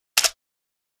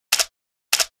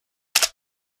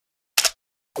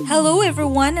Hello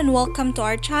everyone and welcome to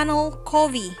our channel,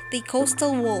 Covi, the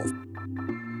Coastal Wolf.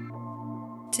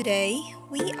 Today,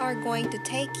 we are going to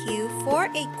take you for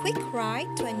a quick ride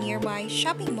to a nearby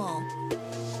shopping mall.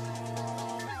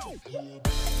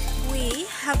 We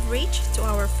have reached to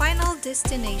our final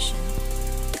destination.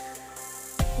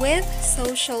 With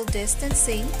social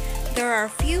distancing, there are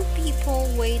few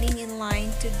people waiting in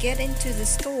line to get into the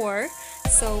store,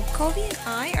 so Covi and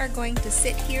I are going to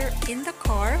sit here in the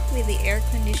car with the air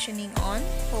conditioning on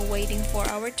while waiting for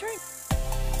our turn.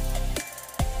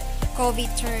 Covi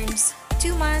turns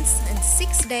 2 months and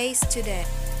 6 days today.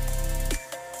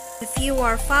 If you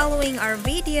are following our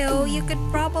video, you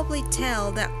could probably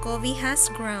tell that Covi has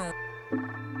grown.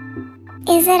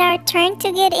 Is it our turn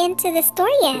to get into the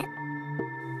store yet?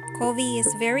 Covi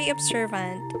is very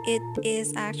observant. It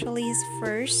is actually his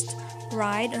first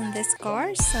ride on this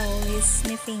car, so he's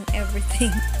sniffing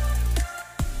everything.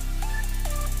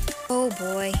 Oh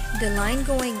boy, the line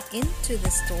going into the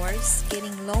store is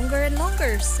getting longer and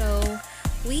longer, so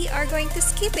we are going to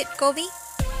skip it, Covi.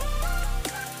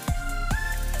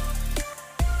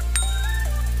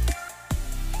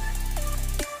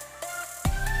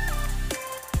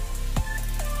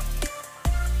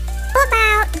 How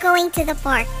about going to the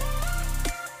park?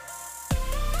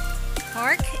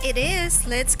 Park it is,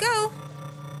 let's go!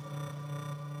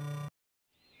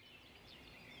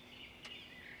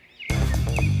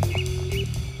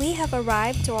 We have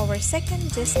arrived to our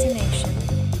second destination.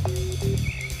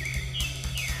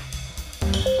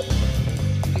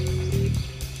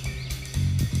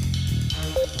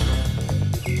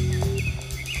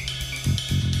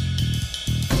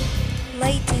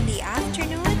 Late in the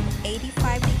afternoon,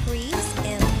 85 degrees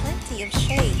and plenty of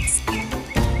shades.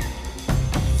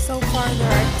 So far there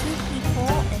are 2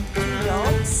 people and 2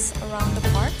 dogs around the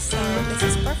park, so this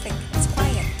is perfect. It's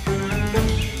quiet.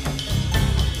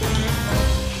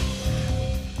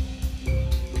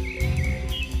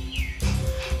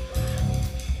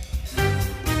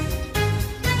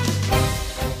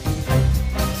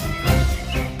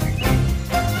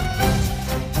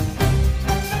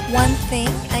 One thing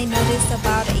I noticed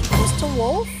about a coastal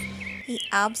wolf, he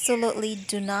absolutely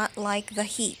do not like the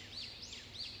heat.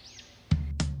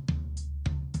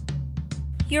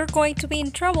 You're going to be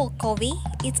in trouble, Covi.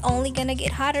 It's only gonna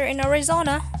get hotter in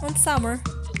Arizona on summer.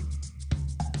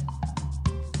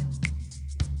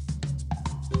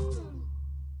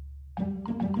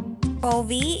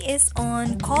 Covi is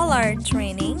on collar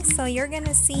training, so you're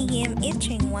gonna see him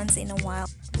itching once in a while.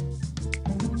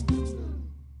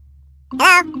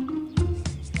 Hello?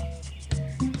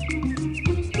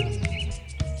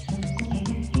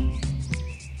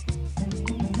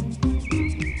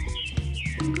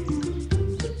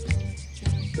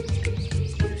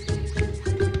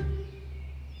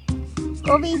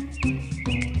 Covi?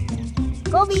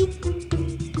 Covi?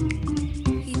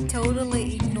 He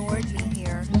totally ignored me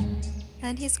here,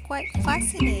 and he's quite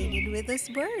fascinated with those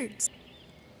birds.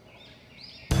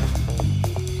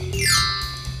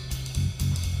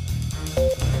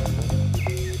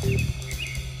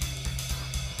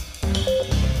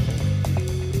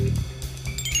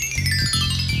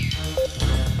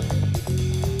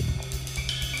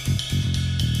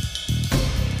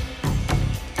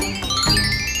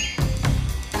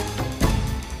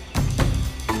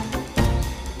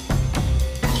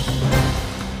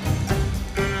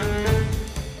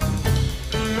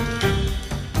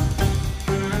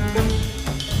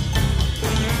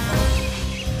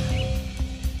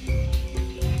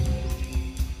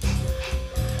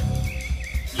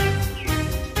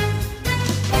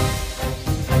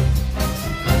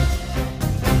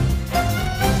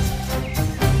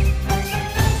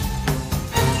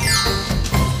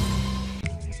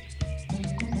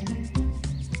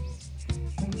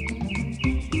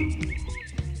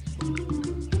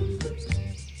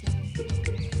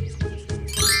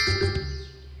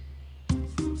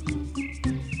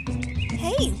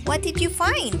 Hey, what did you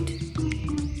find?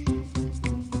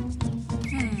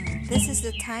 This is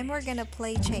the time we're gonna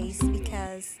play chase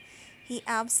because he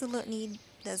absolutely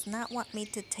does not want me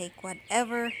to take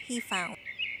whatever he found.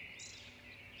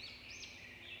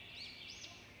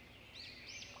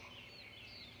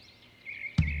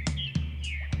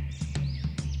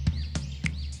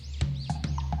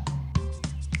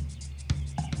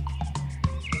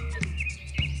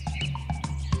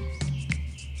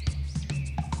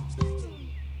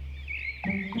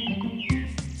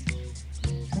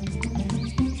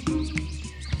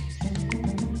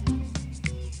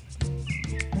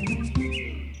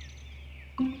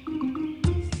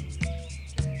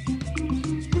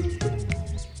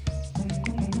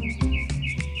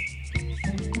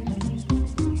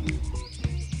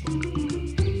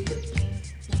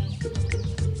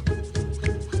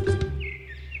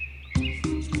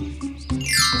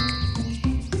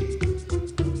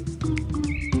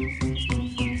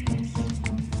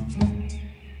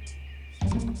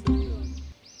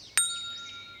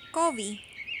 Covi,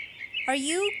 are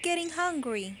you getting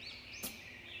hungry?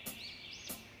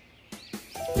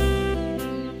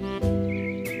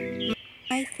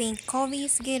 I think Covi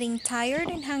is getting tired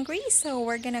and hungry, so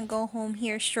we're gonna go home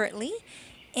here shortly.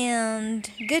 And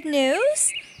good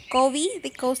news, Covi, the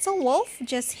Coastal Wolf,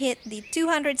 just hit the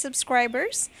 200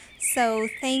 subscribers. So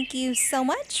thank you so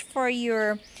much for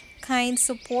your kind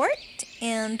support,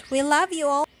 and we love you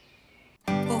all.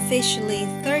 Officially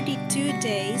 32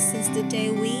 days since the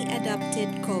day we adopted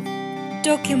Covi.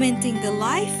 Documenting the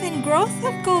life and growth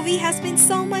of Covi has been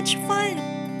so much fun.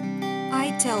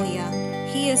 I tell ya,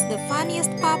 he is the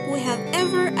funniest pup we have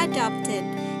ever adopted.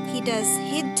 He does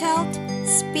head tilt,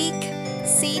 speak,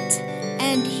 sit,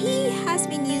 and he has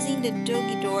been using the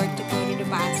doggy door to go to the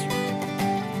bathroom.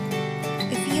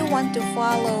 If you want to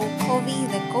follow Covi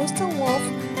the Coastal Wolf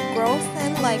growth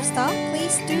and lifestyle,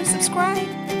 please do subscribe.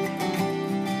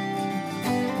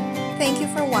 Thank you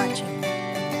for watching.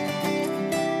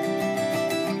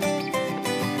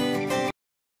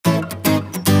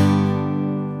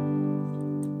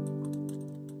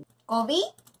 Covi?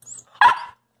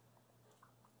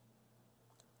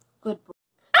 Good boy.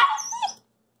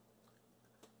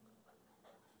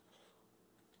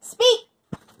 Speak!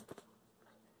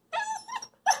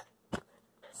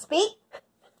 Speak!